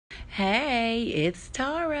Hey, it's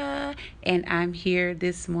Tara, and I'm here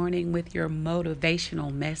this morning with your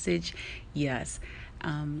motivational message. Yes,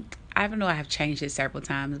 I know I have changed it several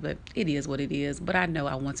times, but it is what it is. But I know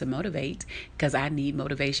I want to motivate because I need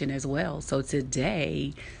motivation as well. So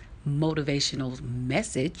today, motivational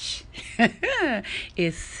message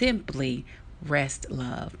is simply rest,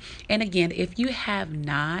 love. And again, if you have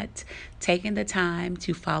not taken the time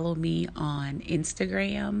to follow me on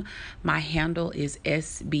Instagram, my handle is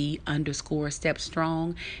SB underscore step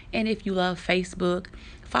strong. And if you love Facebook,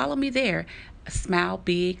 follow me there. Smile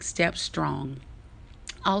big, step strong.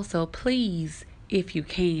 Also, please, if you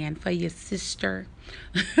can, for your sister,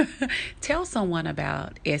 tell someone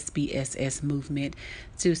about SBSS movement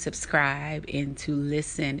to subscribe and to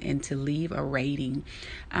listen and to leave a rating.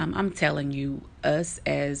 I'm telling you, us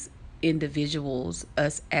as individuals,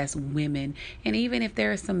 us as women, and even if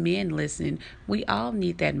there are some men listening, we all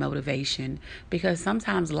need that motivation because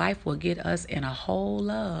sometimes life will get us in a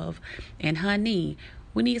hole of, and honey,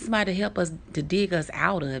 we need somebody to help us to dig us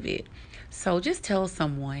out of it. So just tell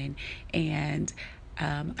someone, and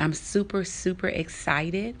I'm super, super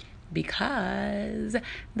excited because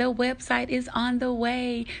the website is on the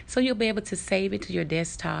way. So you'll be able to save it to your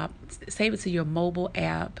desktop, save it to your mobile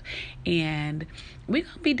app, and we're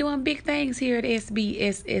going to be doing big things here at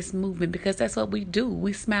SBSS Movement because that's what we do.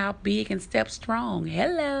 We smile big and step strong.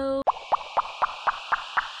 Hello.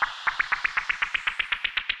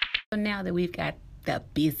 So now that we've got the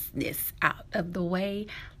business out of the way,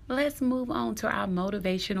 let's move on to our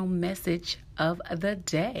motivational message of the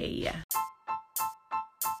day.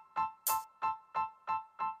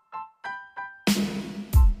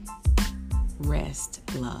 Rest,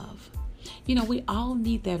 love. We all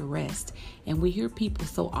need that rest. And we hear people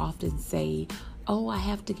so often say, oh, I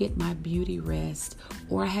have to get my beauty rest,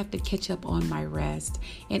 or I have to catch up on my rest.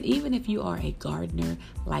 And even if you are a gardener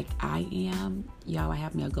like I am, y'all, I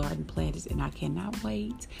have my garden planted and I cannot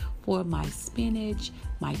wait for my spinach,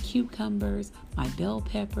 my cucumbers, my bell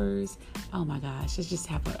peppers. Oh my gosh, let's just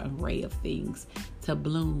have an array of things to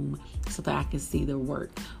bloom so that I can see their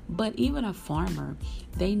work. But even a farmer,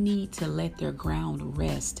 they need to let their ground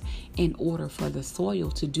rest in order for the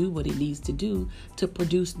soil to do what it needs to do to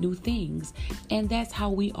produce new things. And that's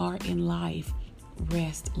how we are in life.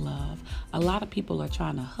 Rest, love. A lot of people are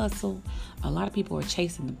trying to hustle. A lot of people are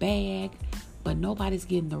chasing the bag, but nobody's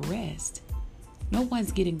getting the rest. No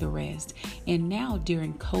one's getting the rest. And now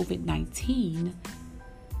during COVID-19,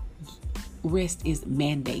 rest is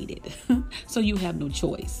mandated. So you have no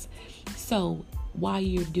choice. So while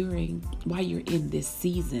you're in this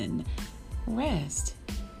season, rest.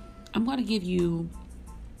 I'm going to give you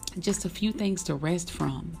just a few things to rest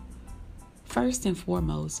from. First and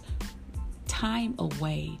foremost, time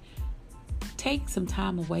away. Take some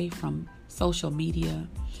time away from social media.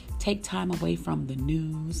 Take time away from the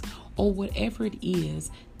news or whatever it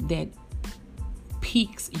is that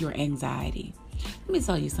piques your anxiety. Let me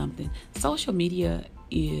tell you something. Social media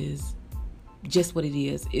is just what it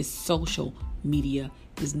is. It's social media.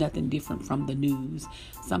 It's nothing different from the news.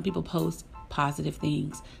 Some people post positive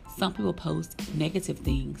things. Some people post negative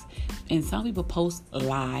things. And some people post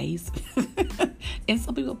lies. And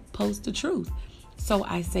some people post the truth. So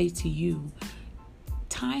I say to you,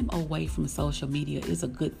 time away from social media is a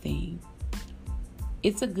good thing.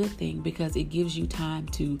 It's a good thing because it gives you time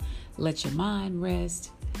to let your mind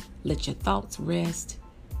rest, let your thoughts rest,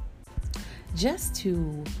 just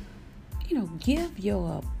to, give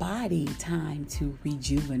your body time to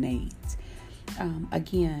rejuvenate.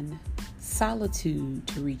 Again, solitude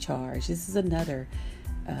to recharge. This is another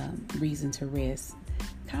reason to rest.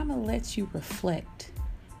 Kind of lets you reflect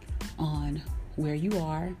on where you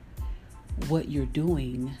are, what you're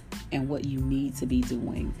doing, and what you need to be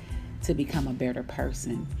doing to become a better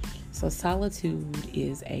person. So solitude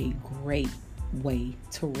is a great way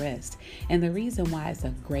to rest. And the reason why it's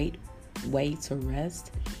a great way to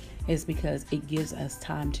rest is because it gives us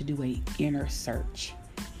time to do an inner search.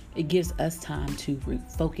 It gives us time to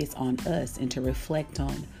focus on us and to reflect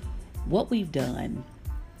on what we've done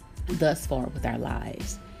thus far with our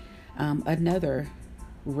lives. Another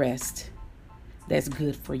rest that's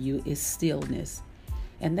good for you is stillness.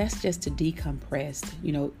 And that's just to decompress.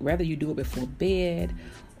 Whether you do it before bed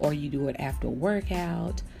or you do it after a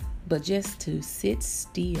workout, but just to sit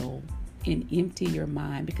still and empty your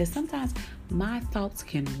mind, because sometimes my thoughts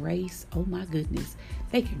can race. Oh my goodness,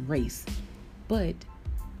 they can race. But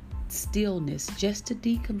stillness, just to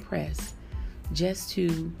decompress, just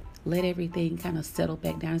to let everything kind of settle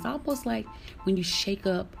back down. It's almost like when you shake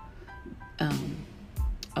up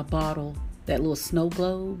a bottle, that little snow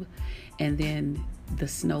globe, and then the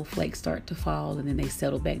snowflakes start to fall and then they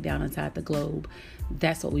settle back down inside the globe.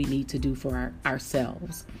 That's what we need to do for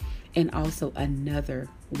ourselves. And also another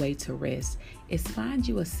way to rest is find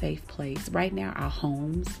you a safe place. Right now, our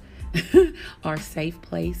homes are a safe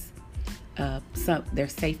place. They're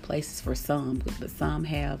safe places for some, but some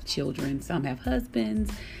have children, some have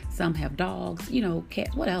husbands, some have dogs,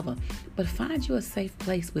 cats, whatever. But find you a safe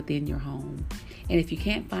place within your home. And if you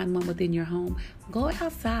can't find one within your home, go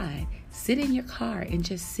outside, sit in your car and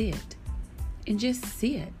just sit.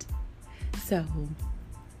 So,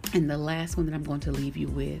 and the last one that I'm going to leave you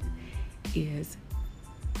with is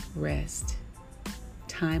rest.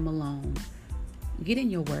 Time alone. Get in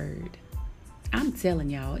your word. I'm telling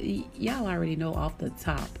y'all already know off the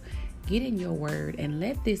top. Get in your word and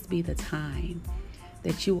let this be the time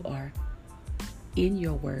that you are in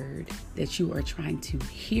your word, that you are trying to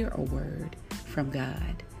hear a word from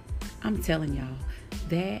God. I'm telling y'all,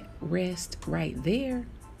 that rest right there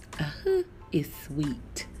is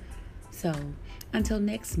sweet. So until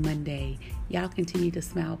next Monday, y'all continue to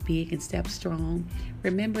smile big and step strong.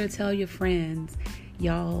 Remember to tell your friends,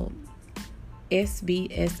 y'all,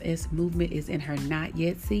 SBSS movement is in her not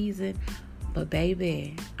yet season, but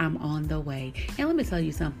baby, I'm on the way. And let me tell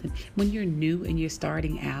you something. When you're new and you're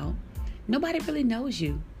starting out, nobody really knows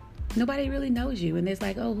you. And it's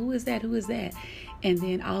like, oh, who is that? And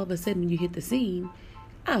then all of a sudden when you hit the scene,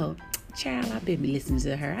 oh, child, I've been listening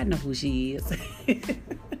to her. I know who she is.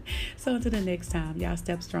 So until the next time, y'all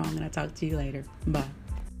step strong and I'll talk to you later. Bye.